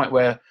to that point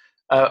where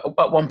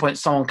at one point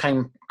someone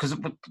came, because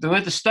the way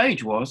the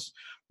stage was,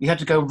 you had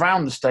to go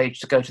round the stage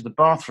to go to the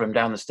bathroom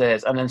down the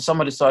stairs, and then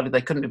someone decided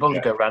they couldn't be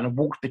bothered to go around and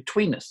walked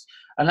between us.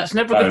 And that's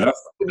never good.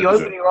 When you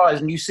open your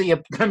eyes and you see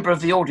a member of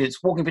the audience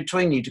walking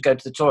between you to go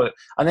to the toilet,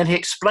 and then he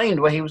explained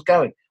where he was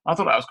going. I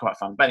thought that was quite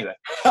fun. But anyway,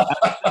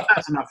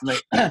 that's enough for me.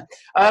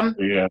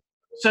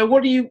 So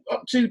what are you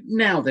up to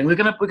now then? We're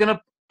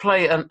gonna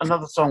play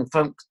another song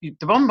from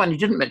the one band you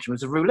didn't mention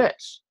was the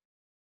Roolettes.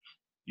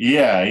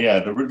 Yeah.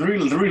 The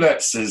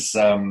Roolettes is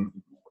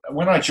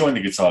when I joined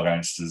the Guitar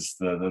Gangsters,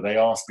 they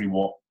asked me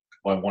what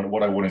I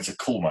wanted to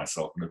call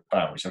myself in the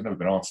band, which I've never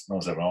been asked. No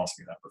one's ever asked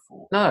me that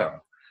before. No.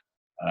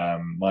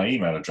 My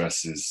email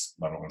address is,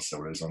 I'm not going to say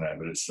what it is on air,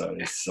 but it's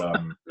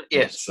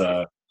yes.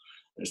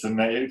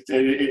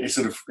 It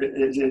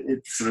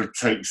sort of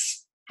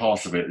takes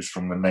part of it is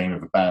from the name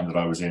of a band that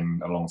I was in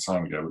a long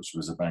time ago, which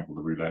was a band called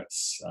the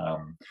Roolettes,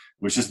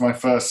 which is my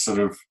first sort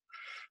of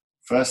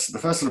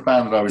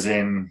band that I was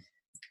in,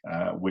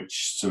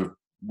 which sort of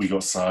we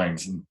got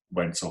signed and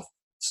went off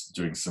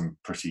doing some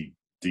pretty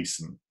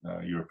decent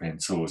European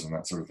tours and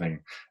that sort of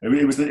thing.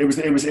 It was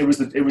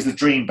the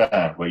dream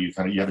band where you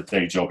had a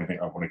day job and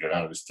think, I want to get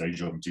out of this day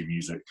job and do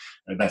music.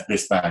 And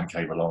this band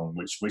came along,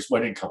 which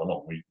didn't come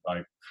along.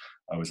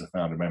 I was a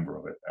founder member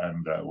of it,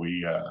 and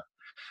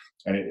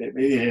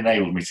it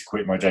enabled me to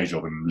quit my day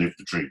job and live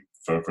the dream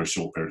for a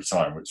short period of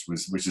time, which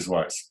is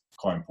why it's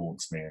quite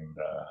important to me.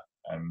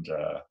 I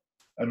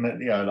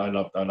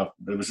loved.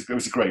 It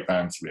was a great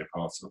band to be a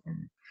part of,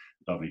 and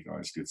lovely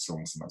guys, good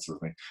songs and that sort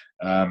of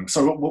thing.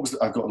 So what was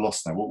I've got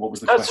lost now. What was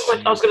the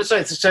question? I was going to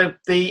say. So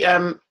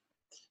the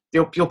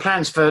your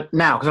plans for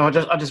now,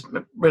 because I just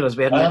realised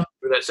we hadn't.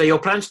 So your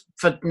plans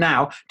for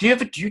now. Do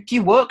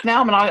you work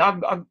now? I mean,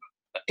 I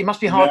it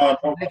must be hard.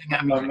 No,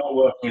 I'm not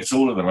working at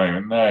all at the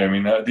moment. No, I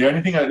mean the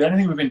only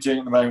thing we've been doing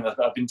at the moment,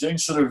 I've been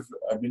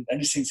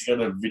editing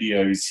together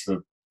videos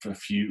for a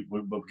few.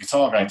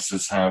 Guitar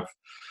Gangsters have.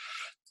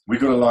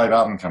 We've got a live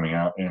album coming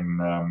out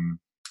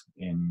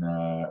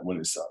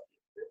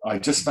I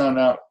just found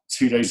out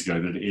 2 days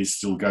ago that it is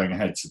still going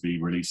ahead to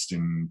be released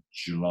in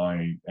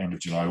July, end of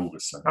July,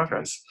 August.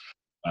 Okay.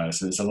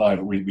 So it's a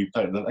live. We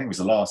played. I think it was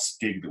the last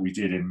gig that we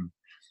did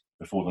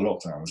before the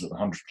lockdown. Was at the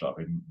 100 Club,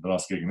 in the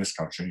last gig in this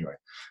country anyway.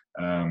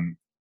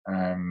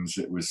 And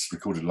it was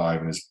recorded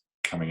live and is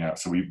coming out.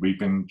 So we've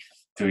been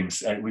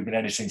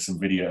editing some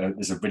video.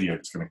 There's a video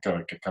that's going to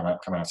come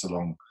out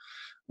along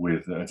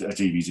with a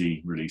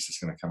DVD release. It's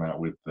going to come out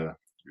with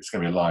it's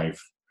going to be a live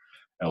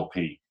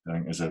LP. I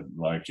think there's a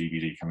live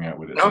DVD coming out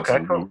with it. Okay,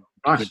 so cool.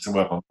 Nice. To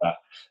work on that.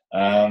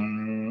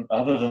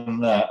 Other than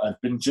that,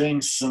 I've been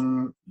doing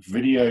some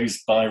videos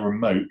by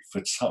remote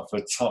for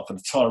the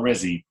Tara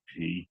Rez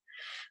EP.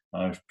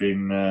 I've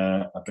been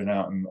out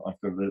and I've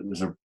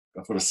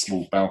got a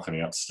small balcony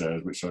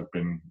upstairs which I've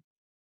been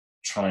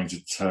trying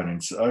to turn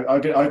into.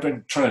 I've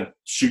been trying to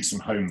shoot some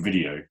home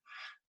video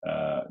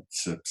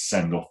to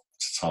send off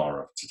to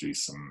Tara to do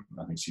some.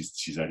 I think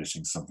she's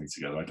editing something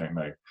together. I don't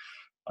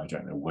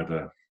know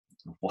whether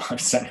what I've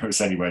sent her is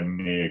anywhere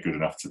near good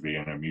enough to be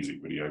in a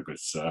music video, but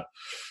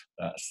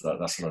that's what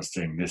I was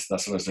doing. That's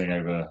what I was doing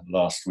over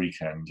last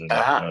weekend and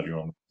earlier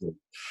on.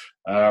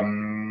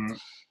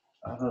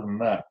 Other than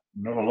that,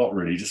 not a lot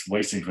really. Just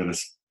waiting for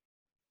this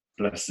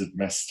blessed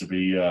mess to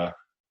be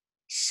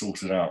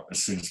sorted out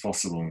as soon as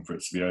possible and for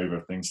it to be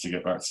over. Things to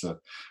get back to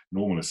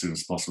normal as soon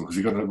as possible.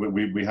 Because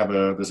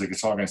there's a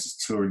Guitar Gangsters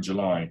tour in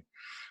July,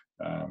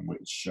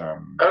 which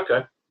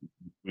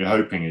we're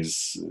hoping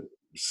is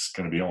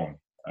going to be on.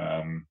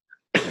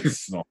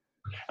 It's not.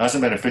 It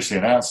hasn't been officially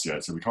announced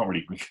yet, so we can't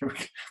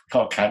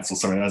cancel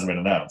something that hasn't been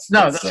announced.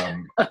 No,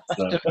 and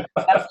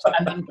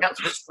then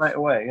cancel it straight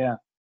away. Yeah.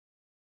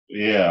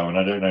 Yeah, I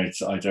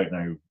don't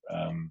know.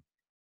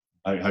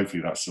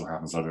 Hopefully that still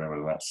happens. I don't know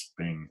whether that's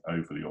being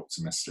overly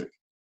optimistic.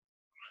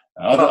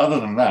 Other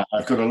than that,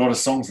 I've got a lot of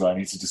songs that I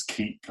need to just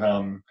keep.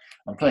 I'm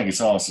playing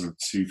guitar sort of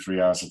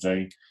 2-3 hours a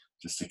day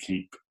just to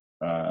keep.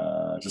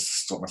 Just to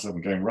stop myself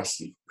from going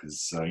rusty,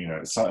 because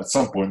at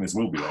some point this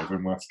will be over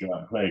and we'll have to go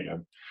out and play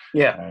again.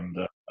 Yeah. And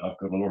I've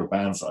got a lot of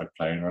bands that I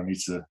play, and I need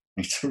to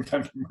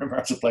remember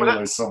how to play all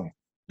those songs.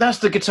 That's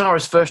the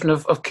guitarist version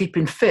of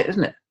keeping fit,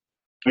 isn't it?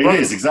 It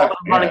is exactly.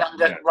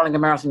 Running a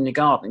marathon in your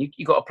garden,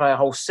 you got to play a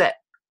whole set.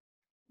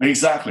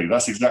 Exactly.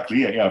 That's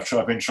exactly it. Yeah,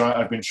 I've been trying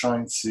to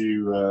trying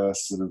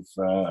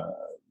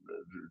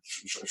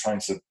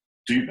to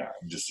do that,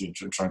 and just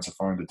trying to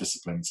find a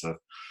discipline to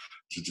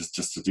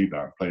do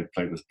that, play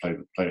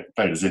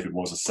it as if it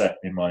was a set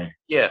in my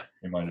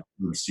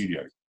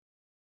studio.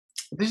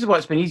 This is why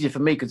it's been easier for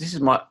me, because this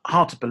is my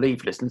hard to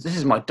believe, listeners. This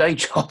is my day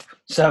job,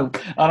 so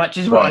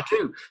actually what I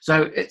do.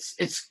 So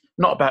it's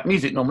not about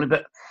music normally,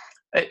 but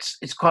it's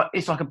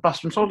like a bus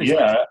from holiday.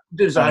 Yeah,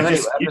 do this anyway.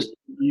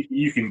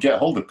 You can get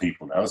hold of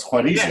people now. It's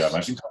quite easy. Yes. I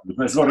imagine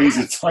it's a lot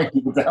easier to tie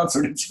people down to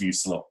an interview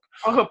slot.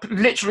 I've got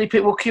literally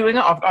people queuing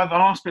up. I've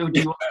asked people, do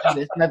you want to do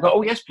this? And they've got,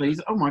 oh yes,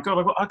 please. Oh my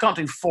god, I can't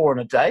do 4 in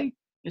a day.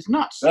 It's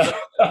nuts. You're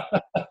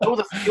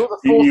the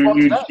fourth one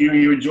today.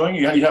 You're enjoying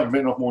it? You haven't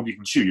bitten off more than you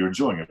can chew. You're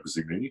enjoying it,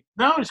 presumably.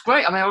 No, it's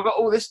great. I mean, I've got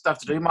all this stuff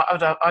to do.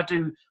 I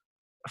do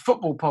a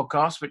football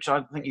podcast, which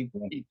I think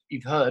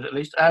you've heard at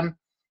least. I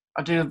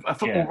do a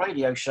football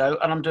radio show,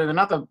 and I'm doing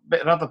another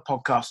bit of other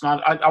podcasts.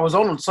 And I was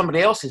on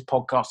somebody else's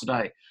podcast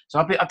today. So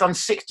I've done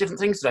 6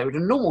 different things today. With a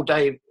normal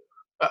day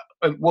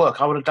at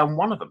work, I would have done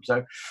one of them.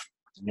 So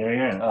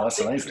Yeah. Oh, that's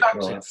amazing.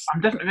 Well,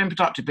 I'm definitely being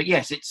productive, but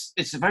yes,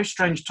 it's a very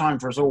strange time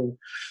for us all.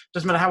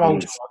 Doesn't matter how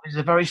old you are, it's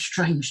a very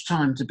strange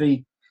time to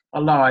be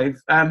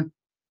alive.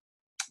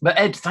 But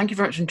Ed, thank you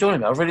very much for joining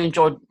me. I really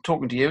enjoyed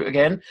talking to you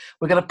again.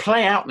 We're going to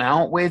play out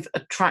now with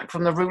a track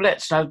from the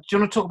Roolettes. Now, do you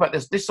want to talk about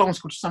this? This song's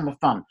called Summer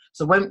Fun.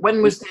 So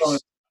when was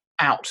this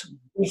out?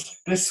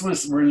 This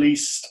was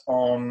released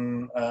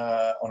on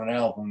an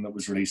album that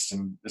was released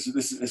in this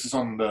is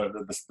on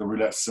the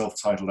Roolettes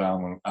self-titled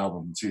album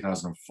in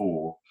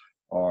 2004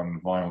 on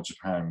Vinyl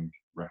Japan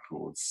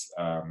Records.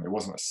 It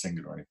wasn't a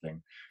single or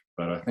anything,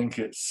 but I think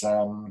it's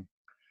well,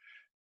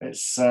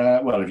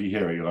 if you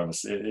hear it, you'll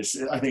understand.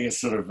 I think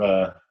it's sort of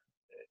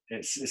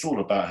it's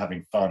all about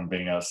having fun,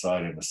 being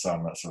outside in the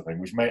sun, that sort of thing.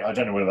 Which I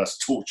don't know whether that's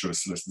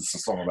torturous to listen to a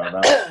song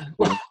about that,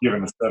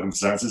 given the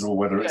circumstances, or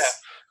whether it's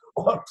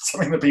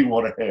something that people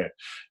want to hear.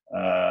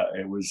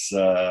 It was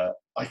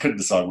I couldn't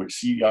decide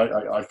which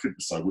I couldn't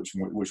decide which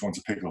one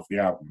to pick off the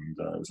album, and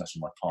it was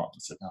actually my partner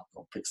that said, "No,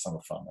 I'll pick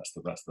Summer Fun. That's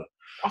the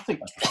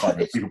fun.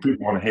 People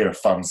want to hear a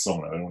fun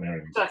song. They don't want to hear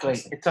anything."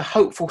 Exactly. It's a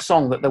hopeful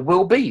song that there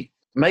will be.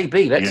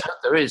 Maybe. Let's hope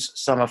there is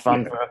summer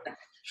fun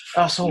for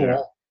us all.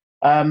 Yeah.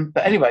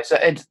 But anyway, so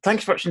Ed,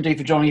 thanks very much indeed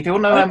for joining. If you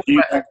want to know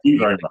thank you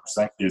very much.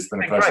 Thank you. It's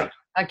been a pleasure. Great.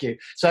 Thank you.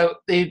 So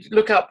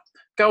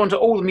go onto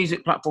all the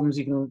music platforms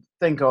you can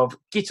think of.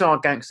 Guitar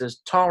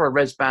Gangsters, Tara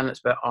Rez Band,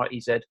 that's about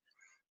REZ.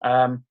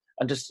 And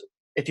just,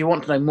 if you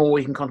want to know more,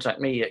 you can contact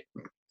me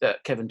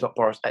at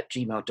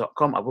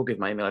kevin.boris@gmail.com. I will give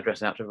my email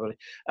address out to everybody.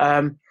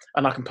 And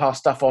I can pass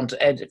stuff on to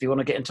Ed if you want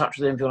to get in touch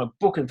with him, if you want to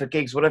book him for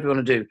gigs, whatever you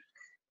want to do.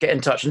 Get in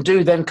touch, and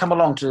do then come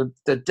along to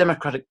the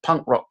Democratic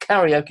Punk Rock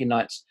karaoke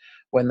nights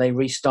when they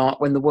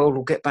restart, when the world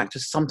will get back to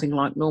something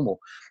like normal.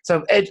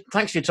 So, Ed,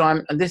 thanks for your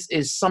time, and this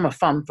is Summer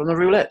Fun from the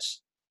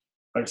Roolettes.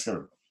 Thanks,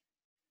 Kevin.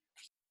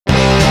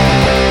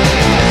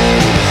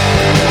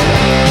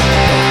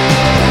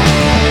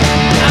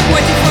 I'm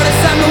waiting for the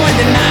summer when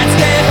the nights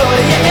get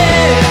older,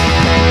 yeah.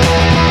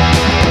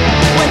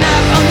 When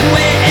I'm on the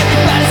way,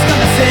 everybody's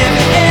gonna say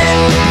me,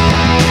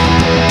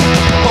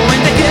 but when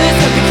the girls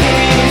are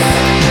bikinis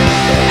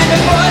and the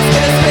boys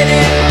gonna split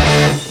it,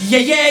 yeah.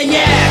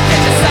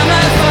 Get the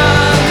summer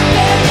fun,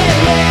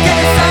 get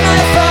the summer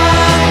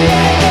fun,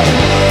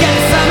 get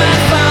the summer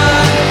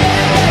fun,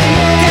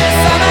 get the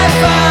summer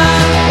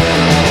fun.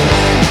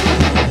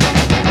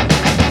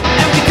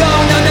 And we go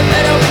down the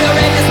meadow with the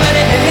rain, but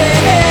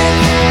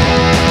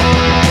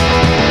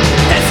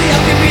that's the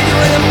up video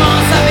with the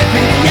monster, I've been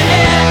pretty,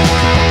 yeah.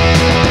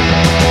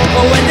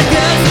 But when the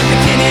girls in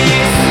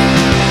bikinis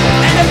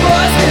and the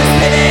boys gonna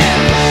split it,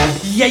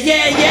 yeah.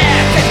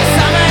 Get the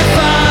summer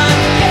fun,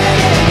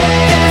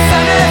 get the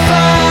summer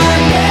fun,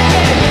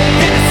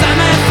 get the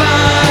summer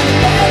fun,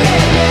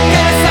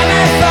 get the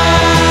summer fun.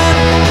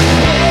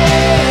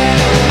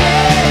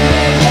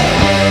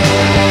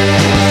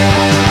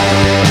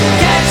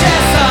 Get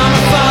your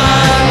summer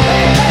fun,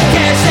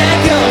 get your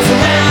girls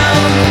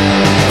around,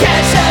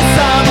 get your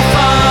summer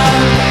fun.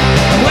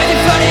 I'm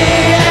waiting for the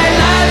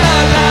la.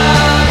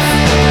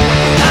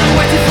 I'm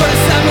waiting for the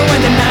summer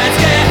when the nights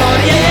get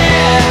hot,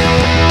 yeah.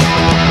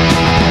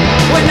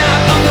 When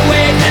I'm on the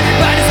way,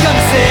 everybody's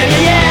gonna say,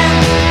 yeah.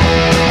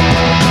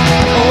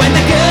 Oh, when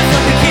the girls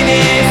are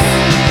bikinis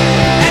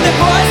and the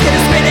boys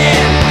gonna spin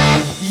it,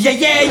 yeah.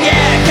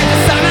 Get the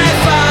summer